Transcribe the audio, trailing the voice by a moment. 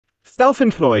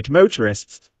Self-employed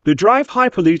motorists who drive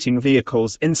high-polluting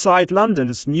vehicles inside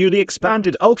London's newly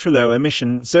expanded ultra-low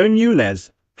emission zone ULEZ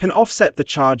can offset the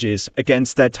charges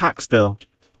against their tax bill.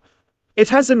 It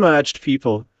has emerged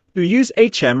people who use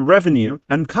HM revenue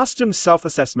and customs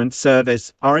self-assessment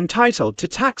service are entitled to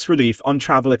tax relief on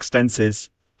travel expenses,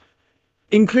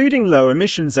 including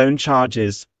low-emission zone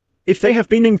charges, if they have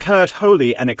been incurred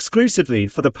wholly and exclusively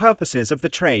for the purposes of the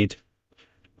trade.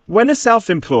 When a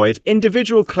self-employed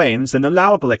individual claims an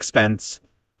allowable expense,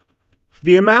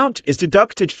 the amount is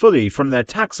deducted fully from their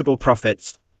taxable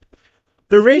profits.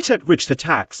 The rate at which the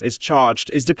tax is charged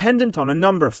is dependent on a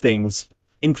number of things,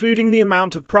 including the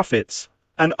amount of profits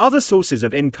and other sources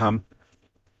of income.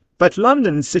 But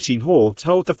London City Hall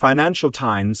told the Financial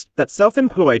Times that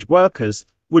self-employed workers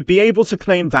would be able to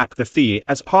claim back the fee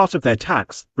as part of their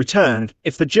tax return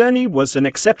if the journey was an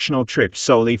exceptional trip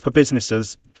solely for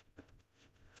businesses.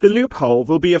 The loophole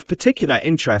will be of particular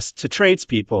interest to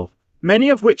tradespeople, many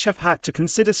of which have had to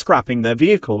consider scrapping their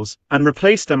vehicles and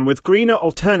replace them with greener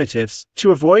alternatives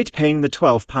to avoid paying the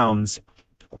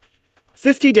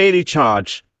 £12.50 daily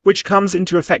charge, which comes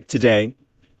into effect today.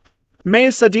 Mayor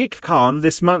Sadiq Khan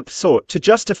this month sought to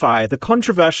justify the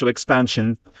controversial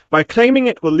expansion by claiming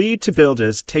it will lead to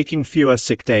builders taking fewer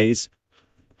sick days.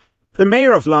 The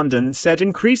Mayor of London said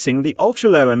increasing the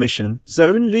ultra-low emission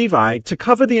zone levy to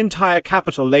cover the entire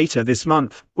capital later this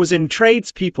month was in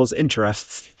tradespeople's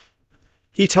interests.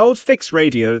 He told Fix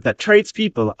Radio that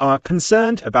tradespeople are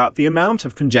concerned about the amount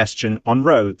of congestion on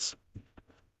roads.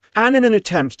 And in an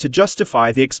attempt to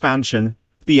justify the expansion,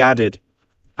 he added,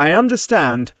 "I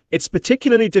understand, it's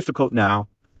particularly difficult now.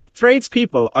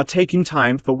 Tradespeople are taking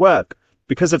time for work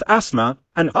because of asthma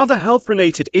and other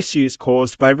health-related issues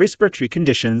caused by respiratory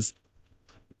conditions."